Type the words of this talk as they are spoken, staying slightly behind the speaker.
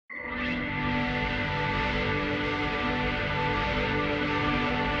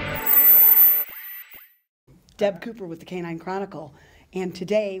Deb Cooper with the Canine Chronicle, and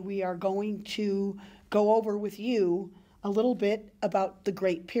today we are going to go over with you a little bit about the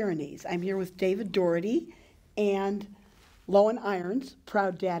Great Pyrenees. I'm here with David Daugherty and Loen Irons,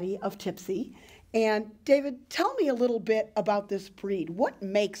 proud daddy of Tipsy. And David, tell me a little bit about this breed. What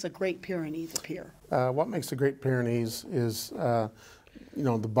makes a Great Pyrenees appear? What makes a Great Pyrenees is, the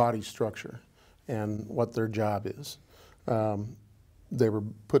body structure and what their job is. They were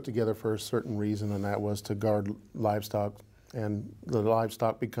put together for a certain reason, and that was to guard livestock. And the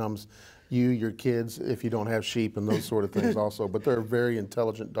livestock becomes you, your kids, if you don't have sheep and those sort of things also. But they're a very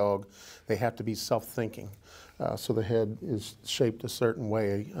intelligent dog. They have to be self-thinking. So the head is shaped a certain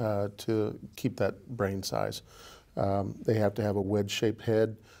way to keep that brain size. They have to have a wedge-shaped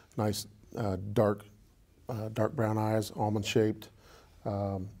head, nice dark brown eyes, almond-shaped.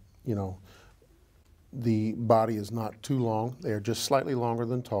 The body is not too long. They are just slightly longer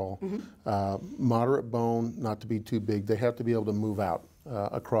than tall. Moderate bone, not to be too big. They have to be able to move out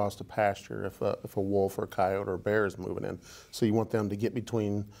across the pasture if a wolf or a coyote or a bear is moving in. So you want them to get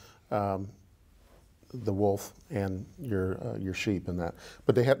between the wolf and your sheep and that.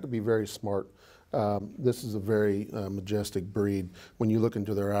 But they have to be very smart. This is a very majestic breed. When you look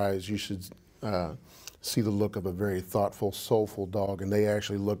into their eyes, you should see the look of a very thoughtful, soulful dog, and they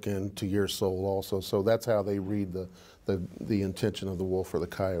actually look into your soul also. So that's how they read the intention of the wolf or the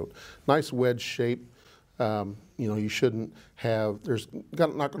coyote. Nice wedge shape. You shouldn't have, there's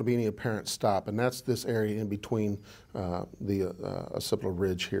not going to be any apparent stop, and that's this area in between the occipital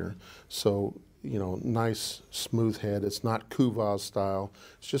ridge here. So, nice smooth head. It's not Couvage style.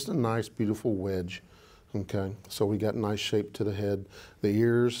 It's just a nice, beautiful wedge. Okay, so we got nice shape to the head. The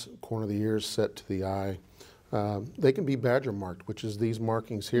ears, corner of the ears set to the eye. They can be badger marked, which is these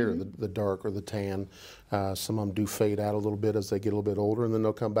markings here, the dark or the tan. Some of them do fade out a little bit as they get a little bit older, and then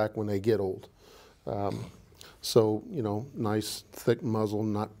they'll come back when they get old. So, nice thick muzzle,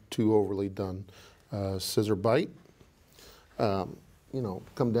 not too overly done. Scissor bite.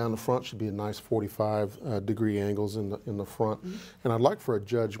 Come down the front, should be a nice 45-degree angles in the front. And I'd like for a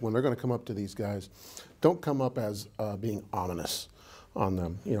judge, when they're going to come up to these guys, don't come up as being ominous on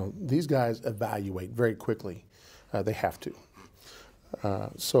them. These guys evaluate very quickly. They have to.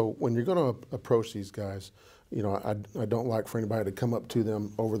 So when you're going to approach these guys, I don't like for anybody to come up to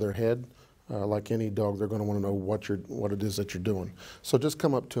them over their head. Like any dog, they're going to want to know what it is that you're doing. So just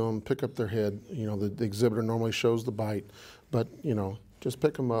come up to them, pick up their head. The exhibitor normally shows the bite, but just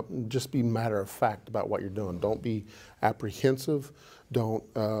pick them up and just be matter of fact about what you're doing. Don't be apprehensive.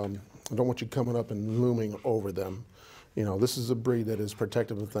 I don't want you coming up and looming over them. This is a breed that is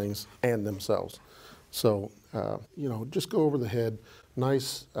protective of things and themselves. So just go over the head.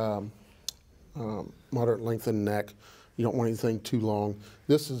 Nice, moderate lengthened neck. You don't want anything too long.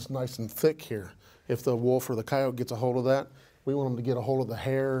 This is nice and thick here. If the wolf or the coyote gets a hold of that, we want them to get a hold of the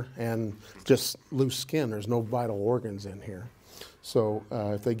hair and just loose skin. There's no vital organs in here. So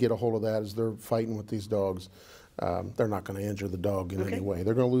if they get a hold of that as they're fighting with these dogs, they're not going to injure the dog in any way.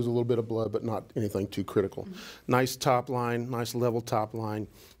 They're going to lose a little bit of blood, but not anything too critical. Nice top line, nice level top line,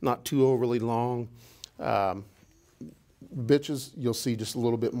 not too overly long. Bitches, you'll see just a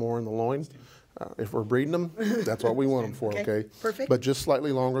little bit more in the loin. If we're breeding them, that's what we want them for, okay? Perfect. But just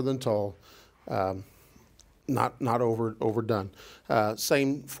slightly longer than tall, not overdone.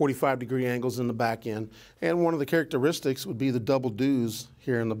 Same 45-degree angles in the back end. And one of the characteristics would be the double dews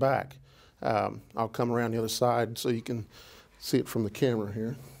here in the back. I'll come around the other side so you can see it from the camera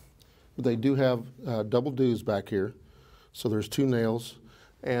here. But they do have double dews back here. So there's two nails.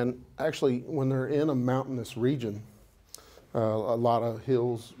 And actually, when they're in a mountainous region, a lot of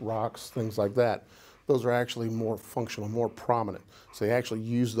hills, rocks, things like that, those are actually more functional, more prominent. So they actually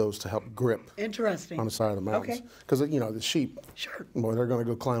use those to help grip on the side of the mountains. Because, the sheep, boy, they're going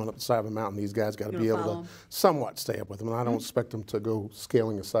to go climbing up the side of a mountain. These guys got to be able to somewhat stay up with them. And I don't expect them to go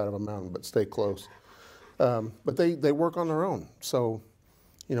scaling the side of a mountain, but stay close. But they work on their own. So,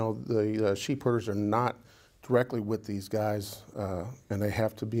 the sheep herders are not directly with these guys, and they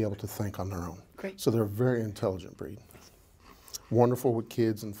have to be able to think on their own. So they're a very intelligent breed. Wonderful with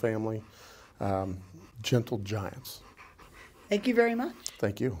kids and family. Gentle giants. Thank you very much.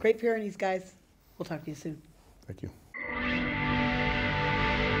 Thank you. Great Pyrenees, guys. We'll talk to you soon. Thank you.